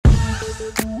And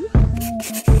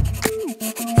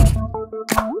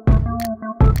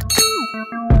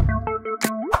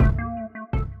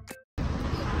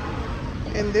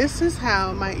this is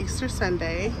how my Easter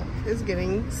Sunday is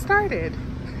getting started.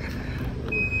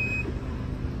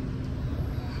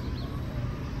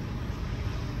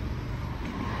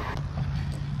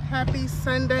 Happy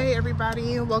Sunday,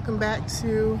 everybody, and welcome back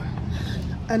to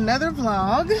another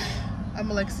vlog.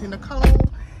 I'm Alexia Nicole,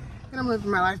 and I'm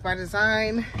living my life by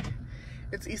design.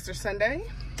 It's Easter Sunday,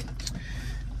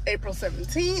 April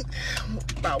 17th,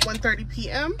 about 1:30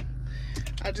 p.m.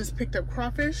 I just picked up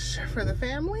crawfish for the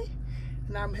family.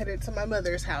 Now I'm headed to my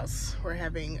mother's house. We're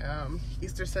having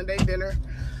Easter Sunday dinner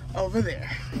over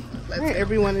there.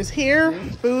 Everyone is here.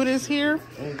 Food is here.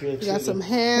 We got some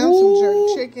ham, some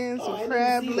jerk chicken, some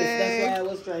crab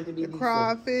legs, the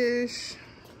crawfish,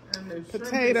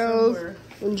 potatoes,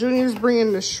 and Junior's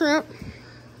bringing the shrimp.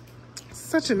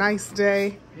 Such a nice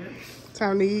day.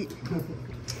 Time to eat.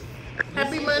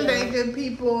 Happy Monday, good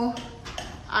people.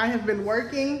 I have been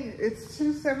working. It's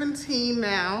 2:17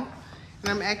 now. And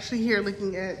I'm actually here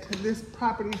looking at this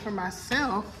property for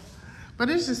myself, but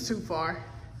it's just too far.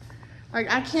 Like,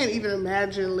 I can't even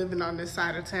imagine living on this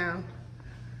side of town.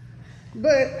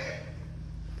 But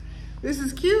this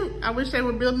is cute. I wish they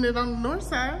were building it on the north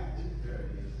side.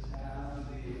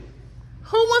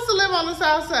 Who wants to live on the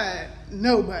south side?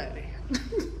 Nobody.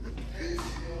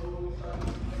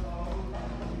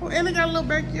 Oh, and they got a little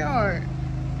backyard.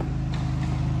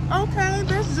 Okay,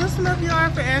 that's just enough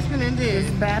yard for Aspen and this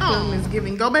bathroom is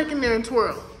giving. Go back in there and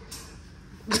twirl.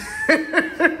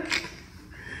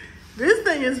 This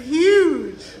thing is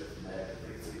huge.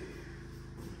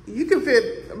 You can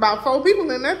fit about 4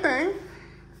 people in that thing.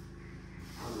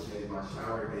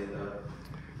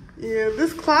 Yeah,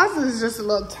 this closet is just a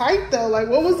little tight though. Like,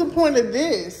 what was the point of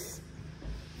this?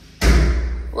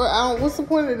 Well, what's the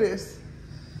point of this?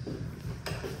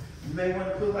 You may want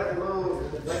to put like a little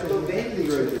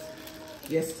vanity.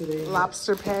 Yesterday.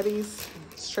 Lobster patties,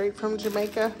 straight from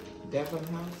Jamaica. Devon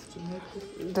House,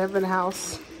 Jamaica. Devon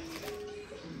House.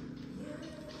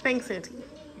 Thanks, Auntie.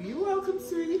 You're welcome,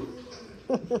 sweetie.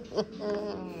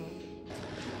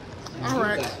 All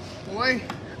right, boy,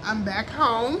 I'm back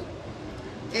home,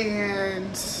 and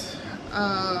let's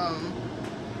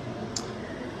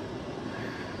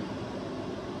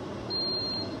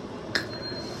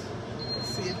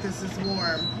see if this is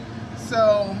warm.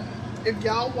 So, if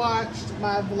y'all watched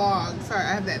my vlog, sorry,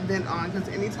 I have that vent on because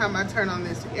anytime I turn on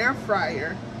this air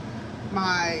fryer,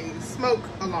 my smoke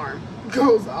alarm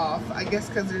goes off. I guess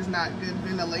because there's not good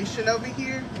ventilation over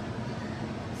here.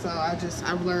 So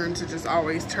I've learned to just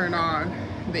always turn on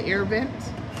the air vent.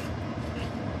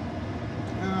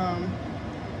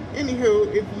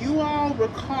 Anywho, if you all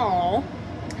recall,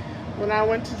 when I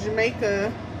went to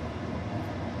Jamaica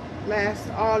last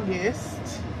August,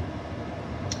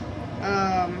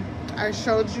 I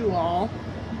showed you all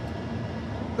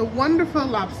the wonderful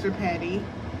lobster patty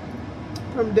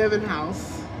from Devon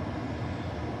House.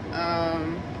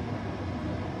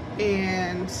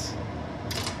 And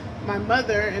my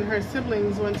mother and her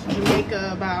siblings went to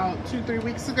Jamaica about 2-3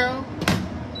 weeks ago.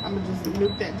 I'm gonna just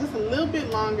nuke that just a little bit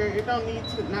longer. It don't need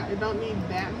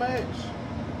that much.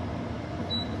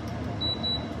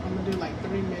 I'm gonna do like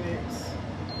 3 minutes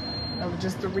of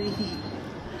just the reheat.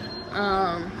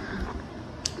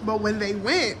 But when they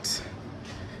went,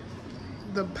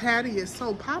 the patty is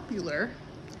so popular,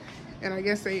 and I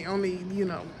guess they only, you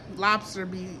know, lobster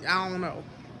be, I don't know.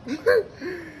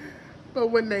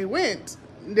 But when they went,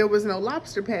 there was no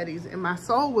lobster patties, and my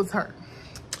soul was hurt.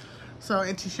 So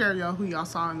Auntie Cheryl, who y'all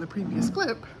saw in the previous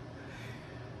clip,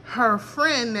 her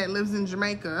friend that lives in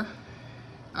Jamaica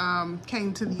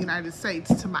came to the United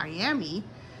States, to Miami,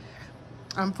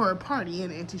 for a party,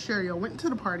 and Auntie Cheryl went to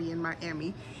the party in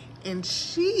Miami, and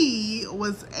she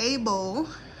was able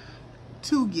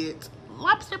to get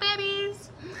lobster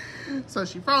patties. So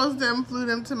she froze them, flew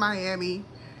them to Miami,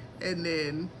 and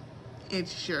then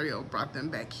Auntie Cheryl brought them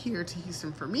back here to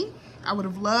Houston for me. I would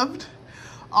have loved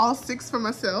all 6 for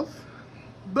myself,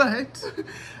 but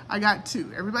I got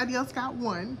 2. Everybody else got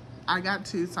 1. I got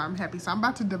 2, so I'm happy. So I'm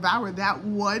about to devour that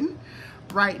one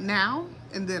right now,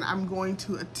 and then I'm going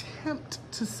to attempt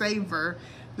to savor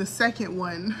the second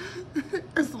one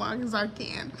as long as I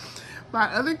can. My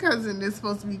other cousin is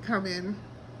supposed to be coming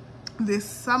this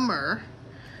summer,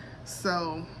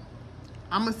 so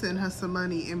I'm gonna send her some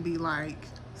money and be like,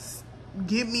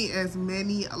 give me as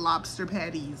many lobster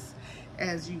patties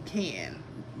as you can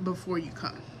before you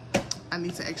come. I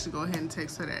need to actually go ahead and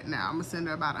text her that now. I'm gonna send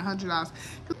her about $100.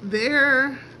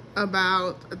 They're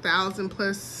about 1,000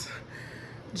 plus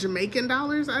Jamaican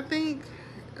dollars, I think.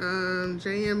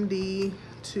 JMD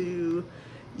to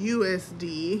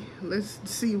USD. Let's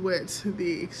see what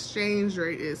the exchange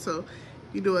rate is. So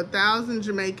you do 1,000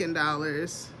 Jamaican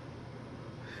dollars.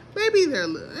 Maybe they're a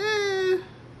little,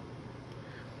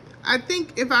 I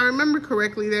think if I remember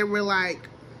correctly, they were like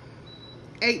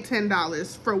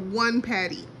 $8-10 for one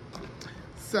patty.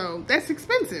 So that's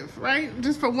expensive, right?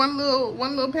 Just for one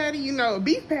little patty. You know, a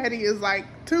beef patty is like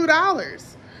 $2,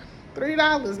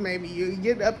 $3 maybe. You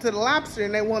get up to the lobster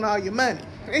and they want all your money.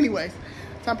 Anyways,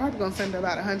 so I'm probably gonna send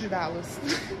about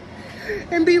 $100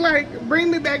 and be like,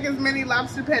 bring me back as many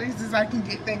lobster patties as I can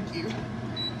get, thank you.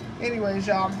 Anyways,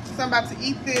 y'all, so I'm about to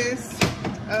eat this.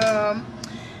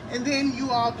 And then you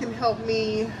all can help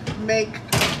me make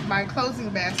my closing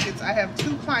baskets. I have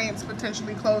 2 clients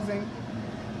potentially closing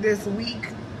this week.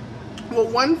 Well,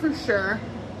 one for sure.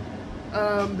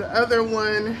 The other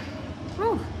one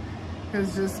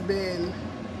has just been,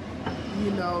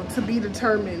 you know, to be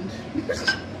determined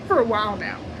for a while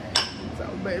now. So,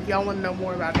 but if y'all want to know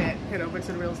more about that, head over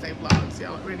to the real estate vlogs.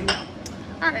 Y'all already know.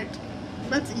 All right,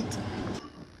 let's eat.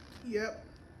 Yep,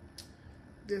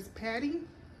 this patty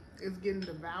is getting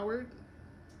devoured.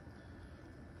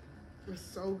 It's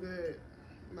so good.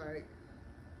 Like,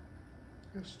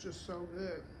 it's just so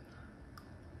good.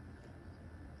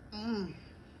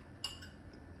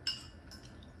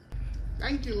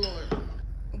 Thank you, Lord.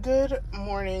 Good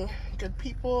morning, good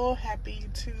people. Happy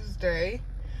Tuesday.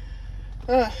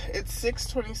 It's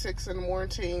 6:26 in the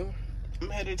morning. I'm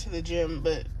headed to the gym,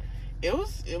 but it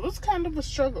was kind of a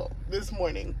struggle this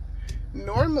morning.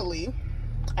 Normally,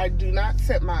 I do not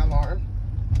set my alarm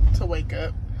to wake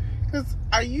up because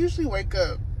I usually wake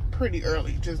up pretty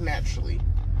early, just naturally.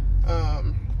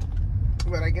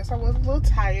 But I guess I was a little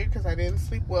tired because I didn't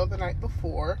sleep well the night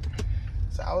before.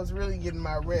 So I was really getting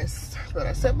my rest. But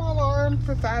I set my alarm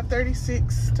for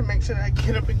 5:36 to make sure that I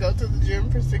get up and go to the gym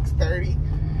for 6:30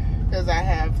 because I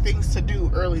have things to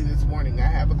do early this morning. I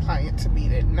have a client to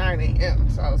meet at 9 a.m.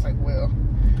 So I was like, well,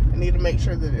 I need to make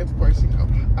sure that, of course, you know,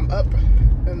 I'm up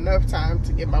enough time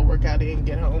to get my workout in,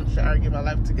 get home, shower, get my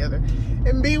life together,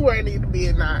 and be where I need to be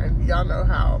at 9. Y'all know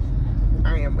how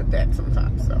I am with that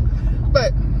sometimes. So,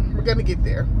 but we're gonna get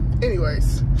there.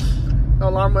 Anyways, the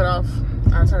alarm went off.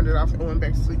 I turned it off and went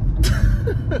back to sleep.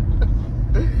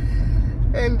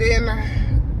 And then,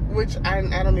 which I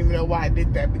don't even know why I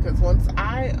did that, because once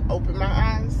I open my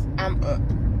eyes, I'm up.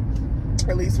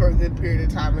 At least for a good period of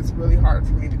time. It's really hard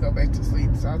for me to go back to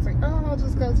sleep. So I was like, oh, I'll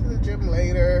just go to the gym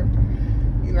later.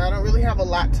 You know, I don't really have a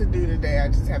lot to do today. I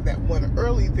just have that one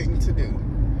early thing to do.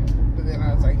 But then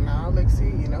I was like, nah, Alexia,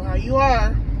 you know how you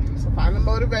are. So find the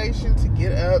motivation to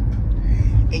get up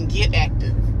and get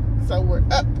active. So we're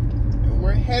up.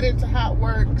 We're headed to Hot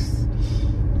Works.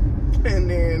 And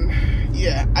then,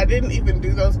 yeah, I didn't even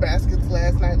do those baskets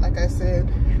last night, like I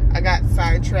said. I got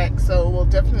sidetracked, so we'll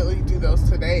definitely do those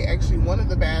today. Actually, one of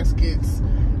the baskets,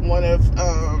 one of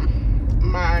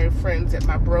my friends at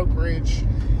my brokerage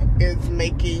is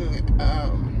making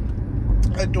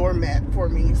a doormat for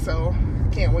me, so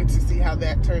can't wait to see how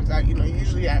that turns out. You know,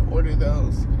 usually I order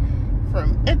those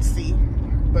from Etsy,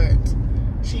 but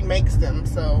she makes them,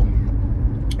 so,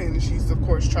 and she's of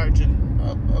course charging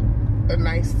a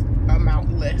nice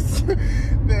amount less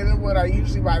than what I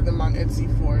usually buy them on Etsy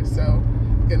for. So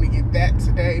gonna get that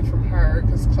today from her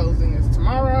because closing is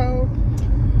tomorrow.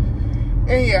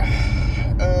 And yeah,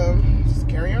 just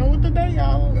carry on with the day,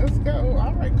 y'all. Let's go.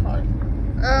 All right, car.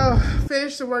 Oh,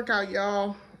 finished the workout,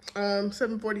 y'all.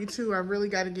 7:42. I really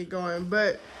got to get going,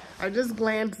 but I just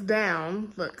glanced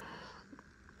down. Look,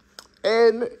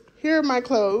 and here are my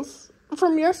clothes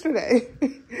from yesterday.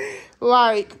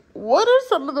 Like, what are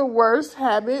some of the worst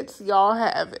habits y'all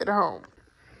have at home?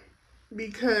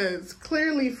 Because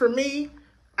clearly for me,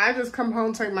 I just come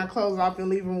home, take my clothes off, and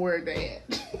leave them where they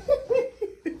at.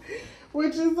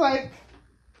 Which is like,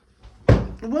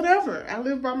 whatever. I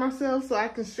live by myself, so I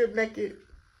can strip naked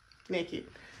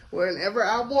whenever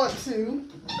I want to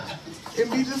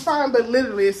and be just fine. But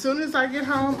literally, as soon as I get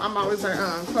home, I'm always like,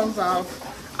 clothes off.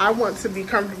 I want to be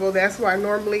comfortable. That's why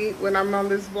normally when I'm on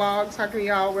this vlog talking to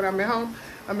y'all when I'm at home,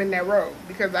 I'm in that robe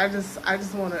because I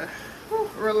just want to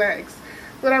relax.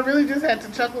 But I really just had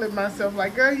to chuckle at myself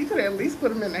like, girl, you could at least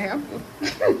put them in the hamper.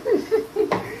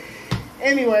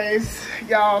 Anyways,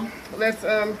 y'all, let's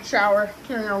shower,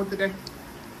 carry on with the day.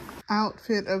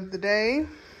 Outfit of the day,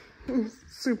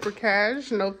 super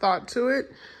cash, no thought to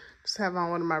it. Just have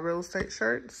on one of my real estate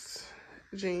shirts,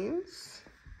 jeans,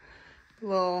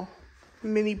 little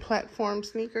mini platform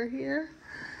sneaker here,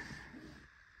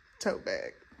 tote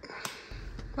bag.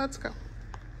 Let's go.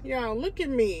 Y'all, look at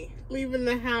me leaving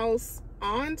the house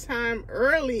On time,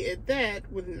 early at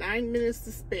that, with 9 minutes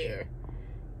to spare.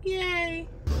 Yay!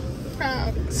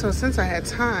 Proud. So since I had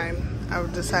time, I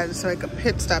decided to make a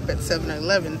pit stop at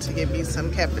 7-Eleven to get me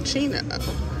some cappuccino.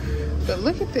 But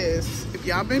look at this. If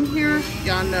y'all been here,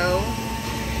 y'all know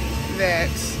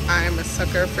that I'm a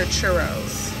sucker for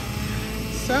churros.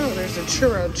 So there's a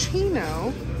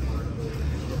churrochino.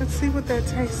 Let's see what that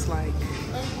tastes like.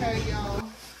 Okay, y'all.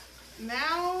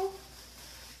 Now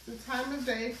the time of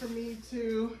day for me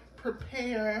to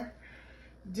prepare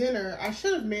dinner. I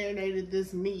should have marinated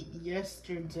this meat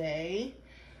yesterday.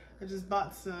 I just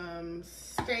bought some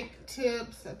steak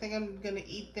tips. I think I'm gonna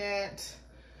eat that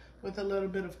with a little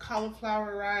bit of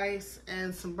cauliflower rice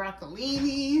and some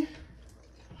broccolini.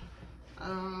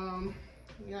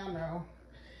 Y'all know.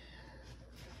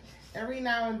 Every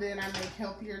now and then I make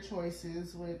healthier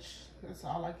choices, which that's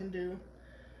all I can do.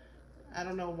 I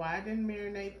don't know why I didn't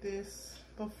marinate this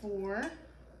before,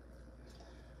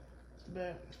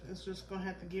 but it's just gonna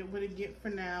have to get what it get for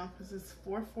now, because it's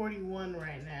 4:41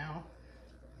 right now.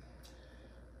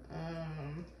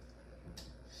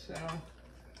 So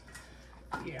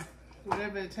yeah,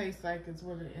 whatever it tastes like is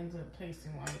what it ends up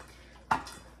tasting like.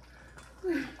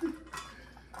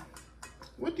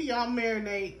 What do y'all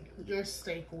marinate your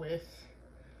steak with?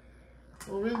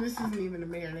 Well, really, this isn't even a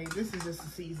marinade. This is just a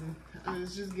season.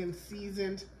 It's just getting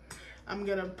seasoned. I'm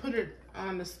gonna put it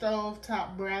on the stove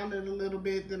top, brown it a little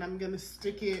bit, then I'm gonna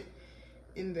stick it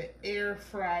in the air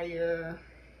fryer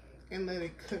and let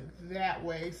it cook that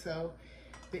way so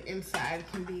the inside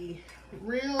can be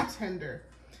real tender.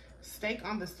 Steak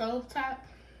on the stove top.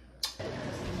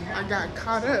 I got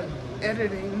caught up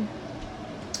editing.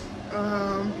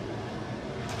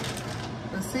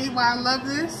 Let's see why I love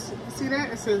this. See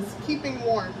that? It says keeping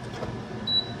warm.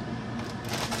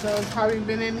 So it's probably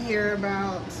been in here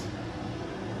about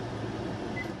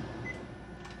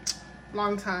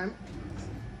long time,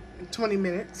 20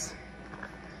 minutes.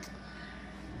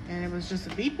 And it was just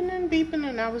beeping and beeping,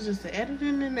 and I was just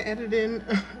editing and editing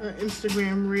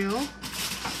Instagram reel.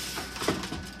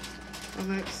 So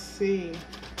let's see.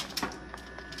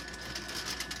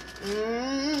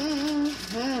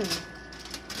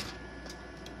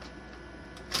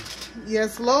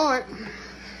 Yes, Lord.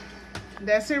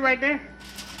 That's it right there.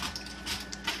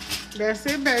 That's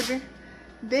it, baby.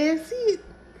 That's it.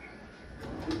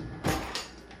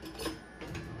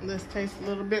 Let's taste a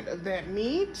little bit of that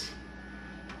meat.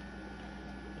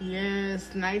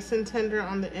 Yes, nice and tender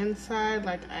on the inside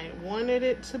like I wanted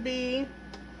it to be.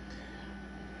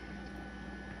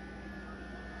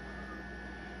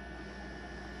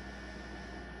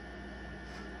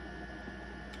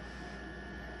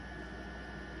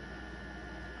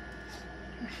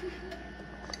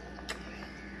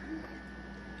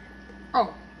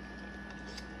 Oh.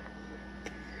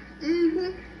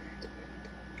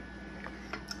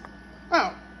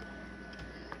 Oh.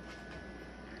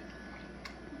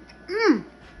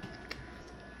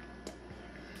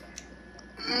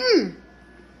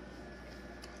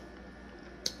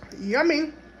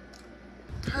 Yummy.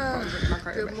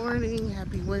 Good morning.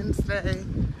 Happy Wednesday.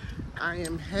 I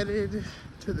am headed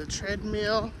to the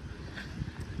treadmill.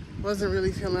 Wasn't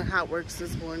really feeling how it works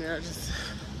this morning. I just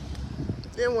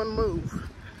didn't want to move.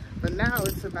 But now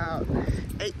it's about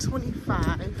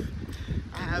 8:25.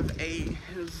 I have a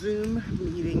Zoom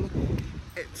meeting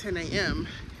at 10 a.m.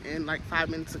 And like 5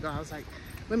 minutes ago, I was like,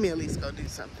 let me at least go do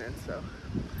something. So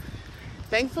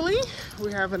thankfully,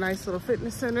 we have a nice little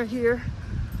fitness center here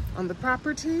on the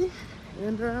property.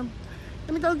 And I'm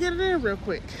gonna go get it in real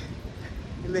quick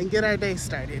and then get our day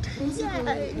started.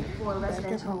 Basically, for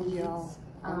residential needs,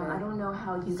 I don't know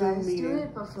how you guys do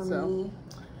it, but for me,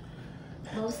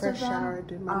 most of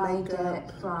them I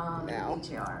get from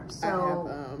HAR.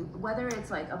 So whether it's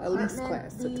like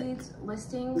apartment leads,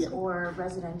 listings, or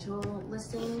residential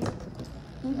listings,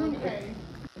 even if...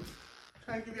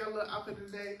 Trying to give y'all a little outfit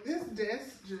today. This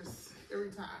desk just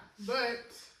every time.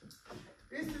 But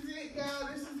this is it, y'all.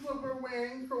 This is what we're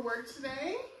wearing for work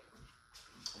today.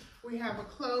 We have a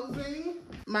closing.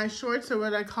 My shorts are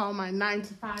what I call my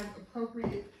 9-to-5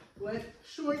 appropriate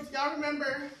shorts. Y'all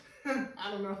remember? I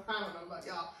don't know about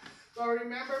y'all. But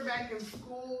remember back in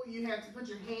school, you had to put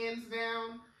your hands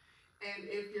down, and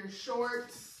if your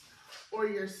shorts or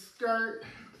your skirt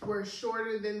were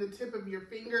shorter than the tip of your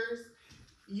fingers,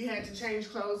 you had to change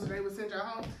clothes and they would send you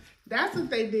home. That's what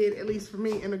they did, at least for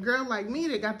me. And a girl like me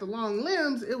that got the long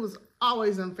limbs, it was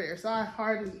always unfair. So I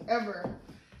hardly ever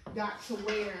got to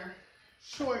wear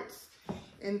shorts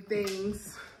and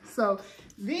things. So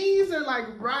these are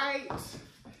like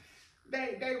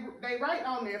they right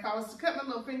on there. If I was to cut my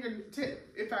little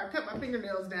fingertip, if I cut my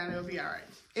fingernails down, it'll be all right.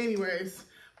 Anyways,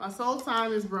 My soul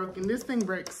sign is broken. This thing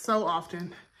breaks so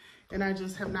often, and I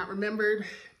just have not remembered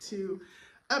to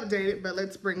update it, but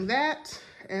let's bring that,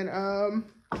 and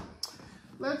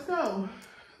let's go.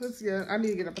 I need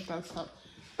to get up at that stop.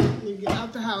 I need to get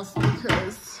out the house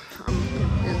because I'm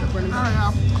in the running. All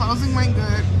right, y'all, closing went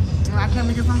good. I came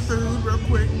to get some food real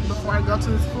quick before I go to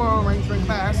this floral arrangement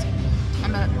class.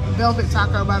 I'm at Velvet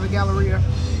Taco by the Galleria.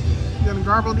 I'm gonna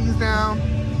garble these down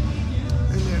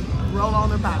and then roll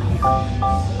on up out of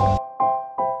here.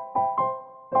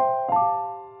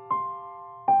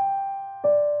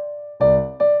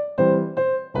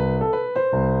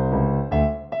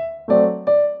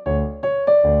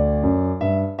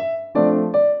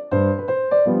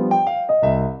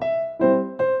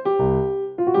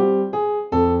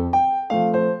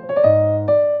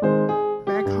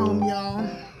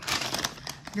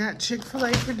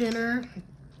 Chick-fil-A for dinner.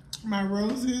 My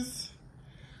roses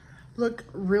look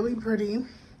really pretty.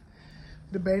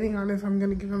 Debating on if I'm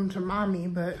gonna give them to mommy,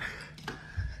 but I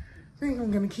think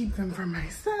I'm gonna keep them for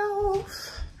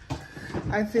myself.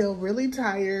 I feel really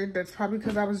tired. That's probably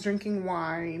because I was drinking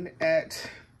wine at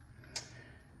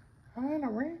Atlanta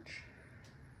Ranch.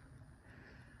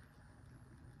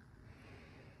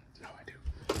 No, I do.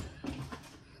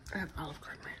 I have Olive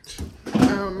Garden Ranch.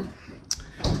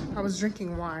 I was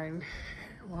drinking wine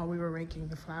while we were making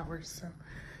the flowers, so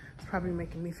it's probably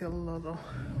making me feel a little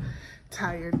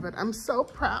tired, but I'm so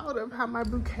proud of how my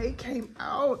bouquet came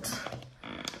out.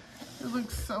 It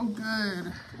looks so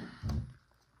good.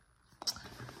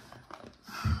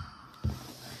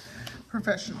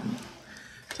 Professional.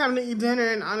 Time to eat dinner,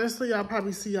 and honestly, I'll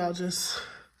probably see y'all just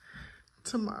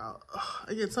tomorrow.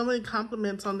 I get so many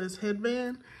compliments on this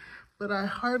headband, but I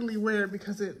hardly wear it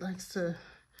because it likes to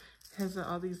has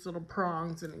all these little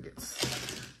prongs and it gets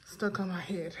stuck on my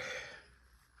head,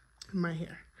 my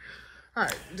hair. All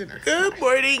right, dinner. Good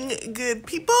morning, good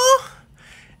people.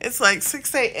 It's like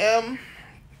 6 a.m.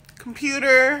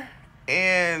 Computer,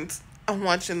 and I'm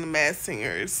watching The Masked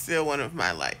Singer. It's still one of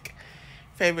my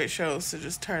favorite shows to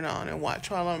just turn on and watch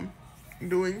while I'm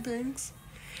doing things.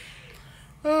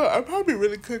 I probably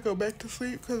really could go back to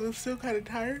sleep because I'm still kind of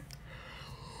tired.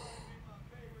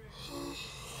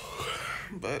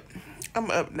 But I'm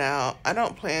up now. I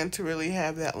don't plan to really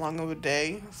have that long of a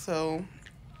day, so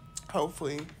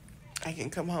hopefully I can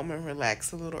come home and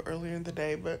relax a little earlier in the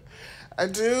day. But I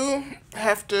do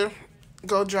have to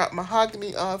go drop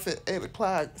Mahogany off at 8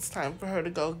 o'clock. It's time for her to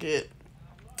go get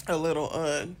a little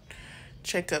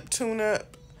checkup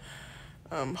tune-up.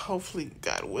 Hopefully,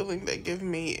 God willing, they give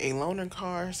me a loaner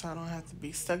car so I don't have to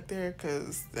be stuck there,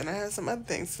 because then I have some other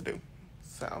things to do.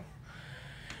 So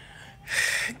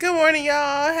good morning,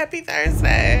 y'all. Happy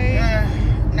Thursday.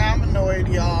 Now I'm annoyed,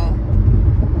 y'all.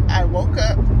 I woke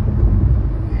up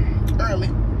early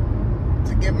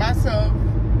to get myself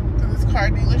to this car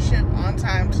dealership on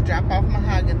time to drop off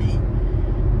Mahogany,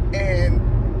 and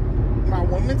my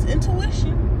woman's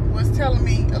intuition was telling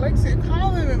me, Alexia,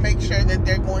 call them and make sure that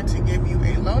they're going to give you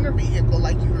a loaner vehicle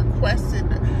like you requested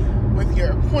with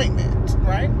your appointment,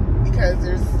 right?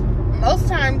 Because most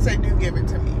times they do give it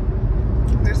to me.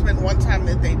 There's been one time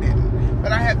that they didn't.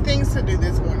 But I had things to do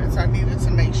this morning, so I needed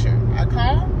to make sure. I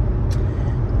call.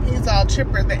 He's all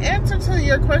chipper. The answer to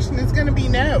your question is going to be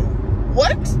no.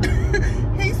 What?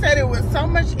 He said it was so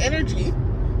much energy.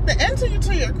 The answer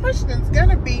to your question is going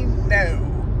to be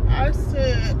no. I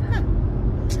said, huh.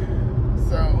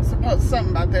 So, suppose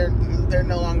something about they're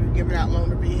no longer giving out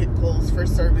loaner vehicles for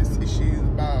service issues,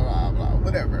 blah, blah, blah,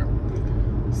 whatever.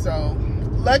 So,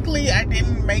 luckily, I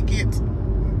didn't make it.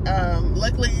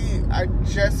 Luckily, I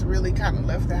just really kind of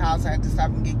left the house. I had to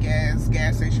stop and get gas.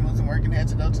 Gas station wasn't working. I had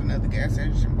to go to another gas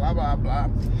station, blah, blah, blah.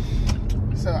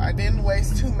 So I didn't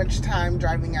waste too much time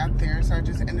driving out there. So I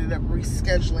just ended up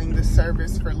rescheduling the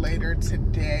service for later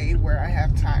today, where I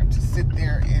have time to sit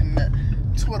there and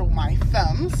twiddle my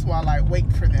thumbs while I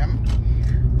wait for them.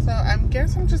 So I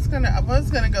guess I was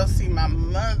gonna go see my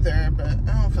mother, but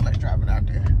I don't feel like driving out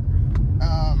there.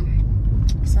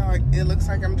 So it looks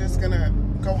like I'm just gonna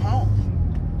go home.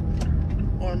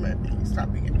 Or maybe stop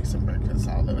and get me some breakfast.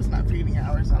 Although it's not feeding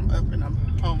hours, I'm up and I'm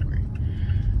hungry.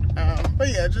 But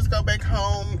yeah, just go back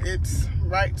home. It's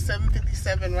right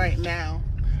 7:57 right now.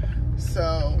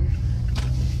 So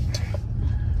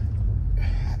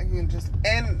I can just,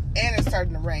 and it's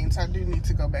starting to rain, so I do need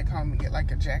to go back home and get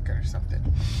like a jacket or something.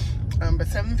 But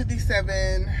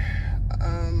 7:57,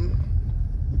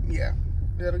 yeah,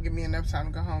 that'll give me enough time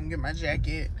to go home, get my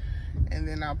jacket, and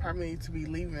then I'll probably need to be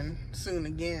leaving soon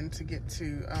again to get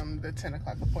to the 10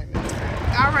 o'clock appointment.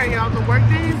 All right, y'all, the work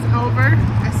day is over.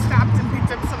 I stopped and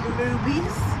picked up some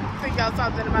newbies. I think y'all saw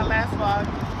that in my last vlog.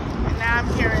 And now I'm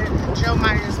here at Joe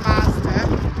Meyer's Mazda.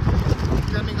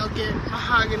 Gonna go get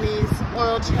Mahogany's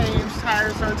oil change,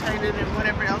 tires rotated, and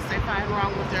whatever else they find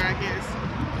wrong with her, I guess.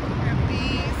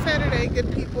 Happy Saturday,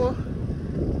 good people.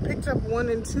 Picked up 1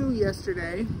 and 2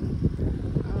 yesterday.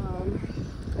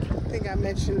 I think I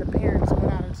mentioned the parents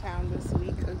went out of town this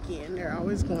week again. They're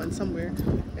always going somewhere.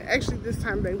 Actually, this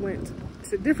time they went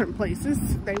to different places.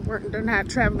 They're not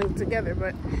traveling together,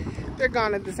 but they're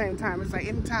gone at the same time. It's like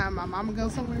anytime my mama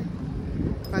goes somewhere,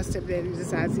 my stepdaddy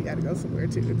decides he gotta go somewhere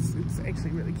too. It's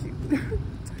actually really cute.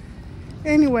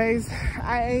 Anyways,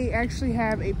 I actually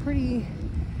have a pretty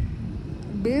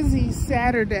busy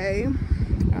Saturday.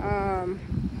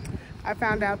 I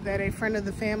found out that a friend of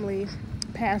the family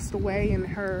passed away and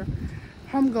her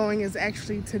homegoing is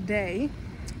actually today.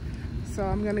 So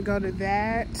I'm gonna go to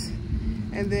that.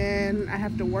 And then I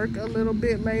have to work a little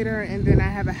bit later, and then I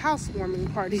have a housewarming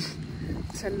party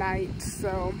tonight.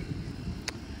 So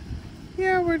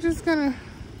yeah, we're just gonna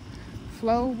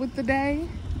flow with the day,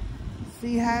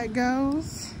 see how it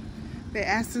goes. They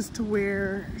asked us to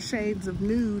wear shades of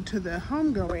nude to the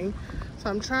homegoing, so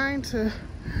I'm trying to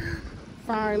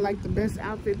find like the best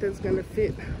outfit that's gonna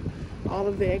fit all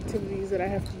of the activities that I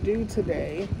have to do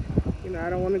today. You know, I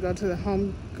don't want to go to the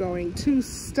homegoing too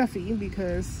stuffy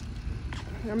because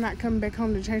I'm not coming back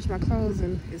home to change my clothes,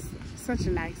 and it's such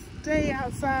a nice day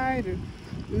outside, and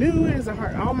nude is a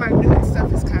hard, all my nude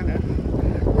stuff is kind of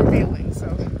revealing.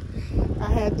 So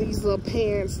I had these little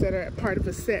pants that are part of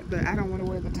a set, but I don't want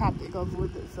to wear the top that goes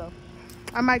with it. So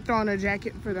I might throw on a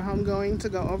jacket for the homegoing to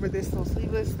go over this little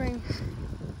sleeveless thing,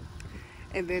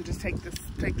 and then just take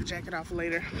the jacket off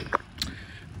later.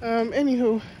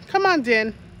 Anywho, come on,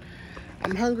 Den.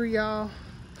 I'm hungry, y'all.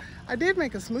 I did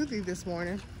make a smoothie this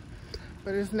morning,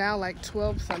 but it's now like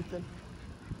 12 something.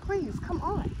 Please, come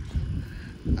on.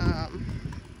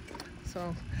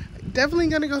 So definitely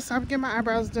gonna go stop and get my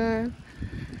eyebrows done.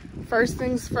 First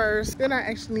things first. Then I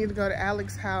actually need to go to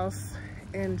Alex's house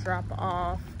and drop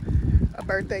off a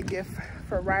birthday gift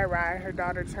for Rai Rai. Her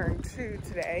daughter turned 2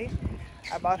 today.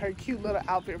 I bought her a cute little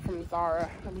outfit from Zara.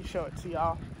 Let me show it to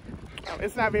y'all.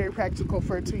 It's not very practical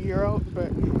for a 2-year-old,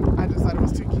 but I just thought it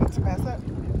was too cute to pass up.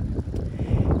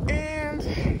 And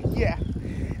yeah,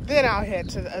 then I'll head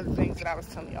to the other things that I was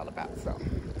telling y'all about. So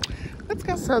let's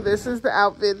go. So this is the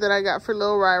outfit that I got for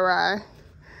little Rai Rai.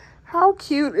 How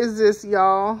cute is this,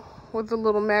 y'all? With the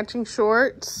little matching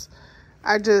shorts.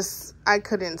 I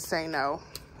couldn't say no.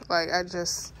 Like,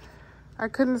 I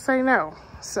couldn't say no.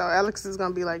 So Alex is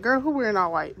gonna be like, girl, who wearing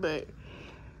all white? But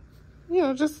you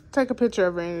know, just take a picture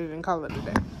of her and call it a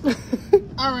day.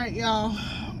 All right, y'all.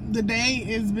 The day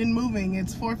has been moving.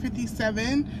 It's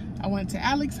 4:57. I went to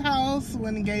Alex's house,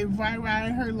 went and gave Rai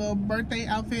Rai her little birthday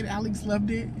outfit. Alex loved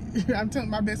it. I'm telling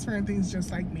my best friend things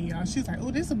just like me, y'all. She's like,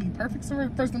 oh, this will be perfect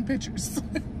for some pictures.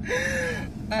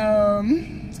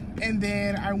 And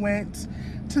then I went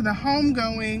to the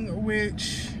homegoing,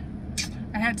 which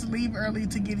I had to leave early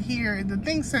to get here. The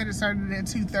thing said it started at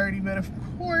 2:30, but of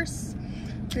course,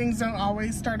 things don't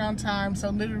always start on time. So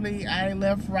literally I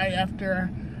left right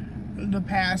after the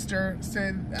pastor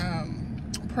said,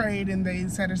 prayed, and they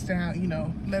sat us down, you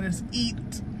know, let us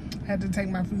eat. Had to take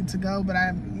my food to go, but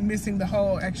I'm missing the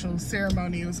whole actual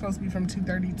ceremony. It was supposed to be from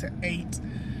 2:30 to 8.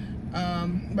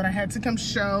 But I had to come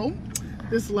show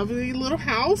this lovely little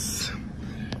house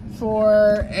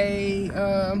for a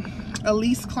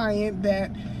lease client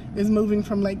that is moving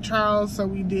from Lake Charles. So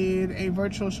we did a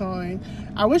virtual showing.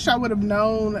 I wish I would have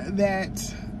known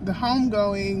that the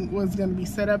homegoing was going to be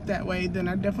set up that way. Then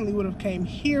I definitely would have came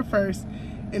here first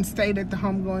and stayed at the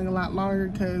homegoing a lot longer,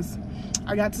 because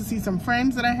I got to see some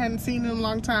friends that I hadn't seen in a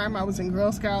long time. I was in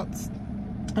Girl Scouts,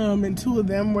 and 2 of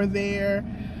them were there.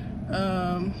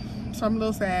 So I'm a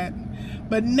little sad.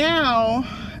 But now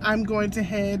I'm going to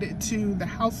head to the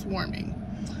housewarming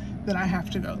that I have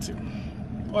to go to,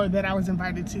 or that I was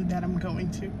invited to, that I'm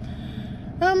going to.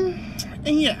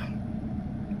 And yeah,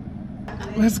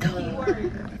 let's go.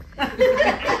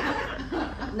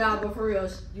 No, but for real,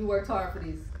 you worked hard for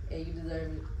these, and you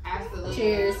deserve it. Absolutely.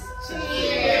 Cheers. Cheers.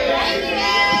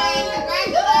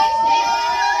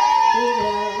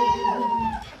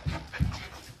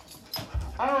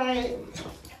 All right.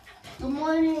 Good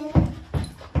morning.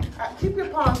 Keep your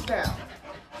paws down.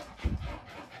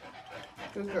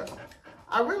 Good girl.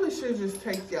 I really should just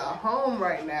take y'all home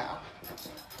right now.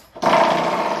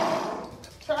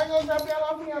 Should I go drop y'all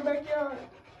off in your backyard?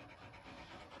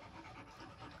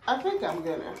 I think I'm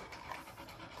gonna.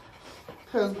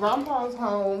 Because Grandpa's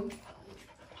home.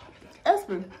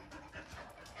 Aspen.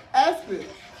 Aspen.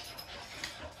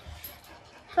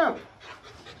 Come.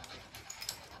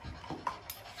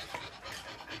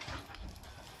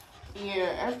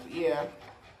 Yeah.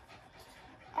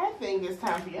 I think it's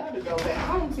time for y'all to go back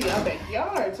home to your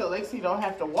backyard so Alexia don't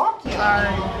have to walk y'all.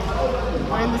 Alright.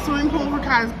 We're in the swimming pool for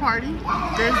Kai's party.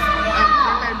 There's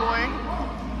birthday boy.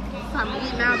 It's time to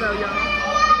eat now though, y'all.